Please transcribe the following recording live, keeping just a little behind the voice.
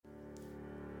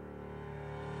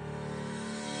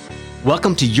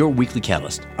Welcome to Your Weekly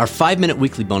Catalyst, our 5-minute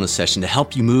weekly bonus session to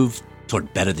help you move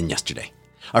toward better than yesterday.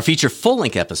 Our feature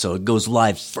full-length episode goes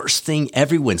live first thing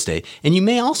every Wednesday, and you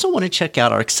may also want to check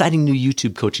out our exciting new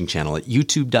YouTube coaching channel at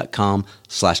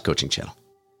youtube.com/coaching channel.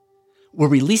 We're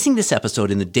releasing this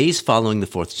episode in the days following the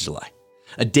 4th of July,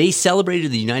 a day celebrated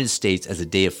in the United States as a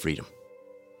day of freedom.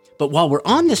 But while we're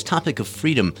on this topic of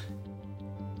freedom,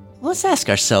 let's ask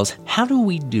ourselves, how do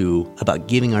we do about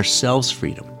giving ourselves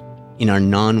freedom in our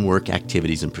non-work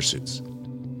activities and pursuits?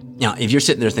 Now, if you're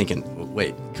sitting there thinking,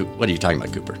 wait, what are you talking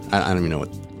about, Cooper? I don't even know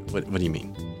what do you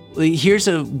mean? Well, here's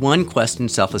a one-question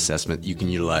self-assessment you can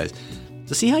utilize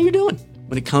to see how you're doing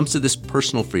when it comes to this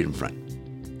personal freedom front.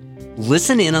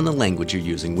 Listen in on the language you're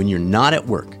using when you're not at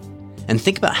work, and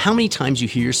think about how many times you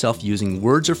hear yourself using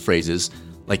words or phrases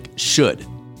like should,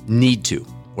 need to,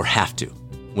 or have to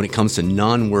when it comes to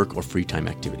non-work or free time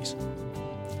activities.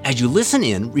 As you listen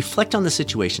in, reflect on the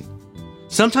situation.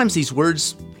 Sometimes these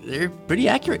words, they're pretty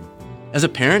accurate. As a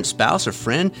parent, spouse, or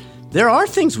friend, there are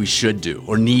things we should do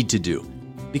or need to do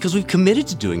because we've committed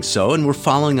to doing so and we're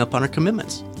following up on our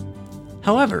commitments.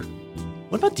 However,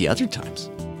 what about the other times?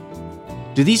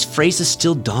 Do these phrases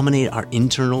still dominate our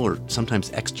internal or sometimes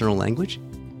external language?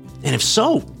 And if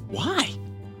so, why?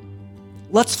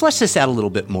 Let's flesh this out a little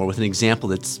bit more with an example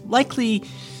that's likely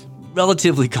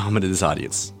relatively common to this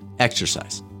audience: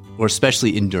 exercise, or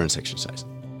especially endurance exercise.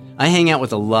 I hang out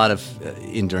with a lot of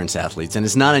endurance athletes, and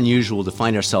it's not unusual to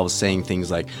find ourselves saying things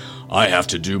like, I have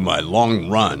to do my long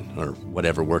run, or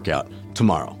whatever workout,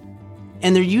 tomorrow.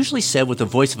 And they're usually said with the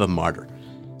voice of a martyr,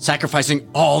 sacrificing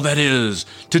all that is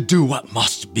to do what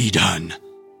must be done.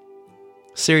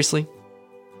 Seriously?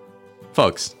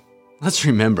 Folks, let's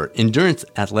remember, endurance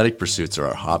athletic pursuits are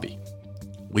our hobby.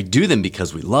 We do them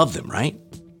because we love them, right?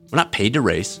 We're not paid to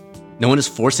race. No one is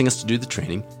forcing us to do the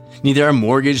training. Neither our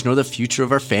mortgage nor the future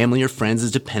of our family or friends is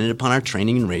dependent upon our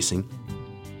training and racing.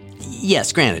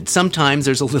 Yes, granted, sometimes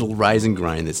there's a little rise and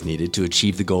grind that's needed to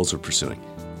achieve the goals we're pursuing.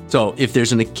 So if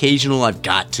there's an occasional I've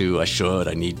got to, I should,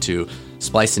 I need to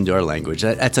splice into our language,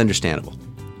 that's understandable.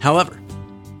 However,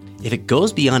 if it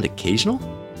goes beyond occasional,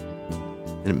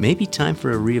 then it may be time for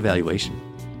a reevaluation.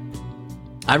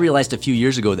 I realized a few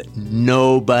years ago that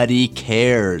nobody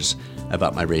cares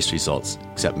about my race results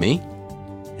except me,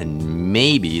 and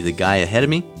maybe the guy ahead of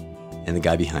me and the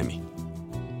guy behind me.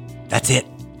 That's it.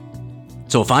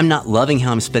 So if I'm not loving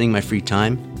how I'm spending my free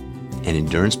time, and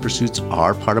endurance pursuits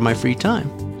are part of my free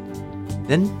time,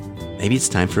 then maybe it's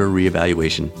time for a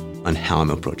reevaluation on how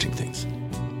I'm approaching things.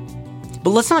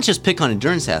 But let's not just pick on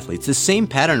endurance athletes. The same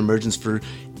pattern emerges for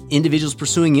individuals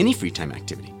pursuing any free time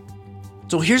activity.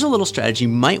 So here's a little strategy you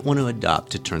might want to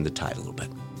adopt to turn the tide a little bit.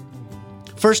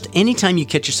 First, anytime you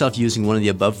catch yourself using one of the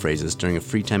above phrases during a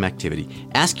free time activity,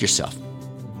 ask yourself,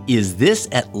 is this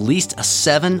at least a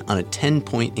 7 on a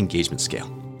 10-point engagement scale?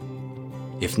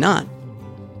 If not,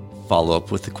 follow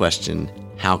up with the question,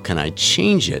 how can I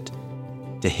change it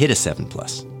to hit a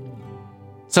 7+?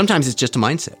 Sometimes it's just a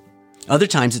mindset. Other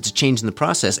times it's a change in the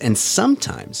process. And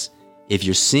sometimes, if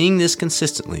you're seeing this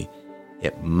consistently,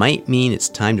 it might mean it's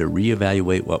time to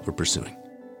reevaluate what we're pursuing.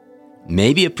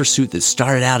 Maybe a pursuit that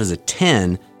started out as a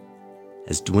 10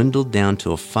 has dwindled down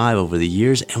to a 5 over the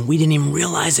years, and we didn't even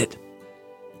realize it.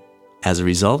 As a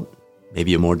result,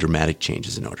 maybe a more dramatic change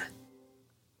is in order.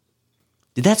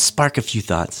 Did that spark a few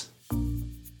thoughts?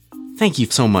 Thank you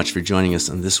so much for joining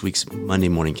us on this week's Monday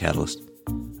Morning Catalyst.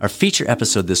 Our feature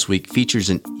episode this week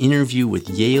features an interview with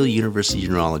Yale University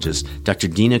neurologist Dr.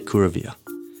 Dina Kuravia.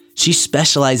 She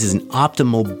specializes in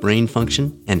optimal brain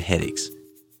function and headaches,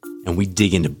 and we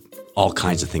dig into all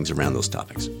kinds of things around those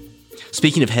topics.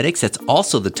 Speaking of headaches, that's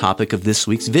also the topic of this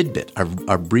week's VidBit,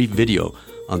 our brief video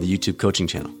on the YouTube coaching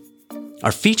channel.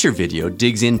 Our feature video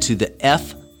digs into the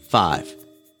F5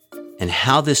 and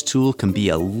how this tool can be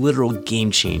a literal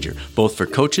game changer, both for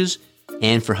coaches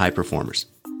and for high performers.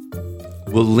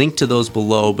 We'll link to those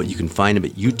below, but you can find them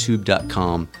at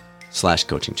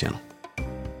youtube.com/coaching channel.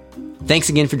 Thanks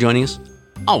again for joining us.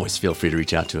 Always feel free to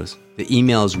reach out to us. The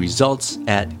email is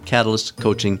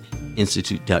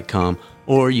results@catalystcoachinginstitute.com,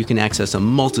 or you can access a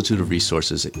multitude of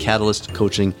resources at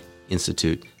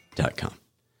catalystcoachinginstitute.com.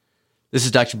 This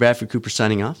is Dr. Bradford Cooper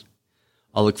signing off.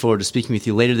 I'll look forward to speaking with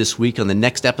you later this week on the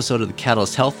next episode of the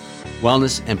Catalyst Health,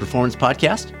 Wellness, and Performance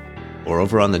Podcast, or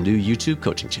over on the new YouTube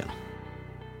coaching channel.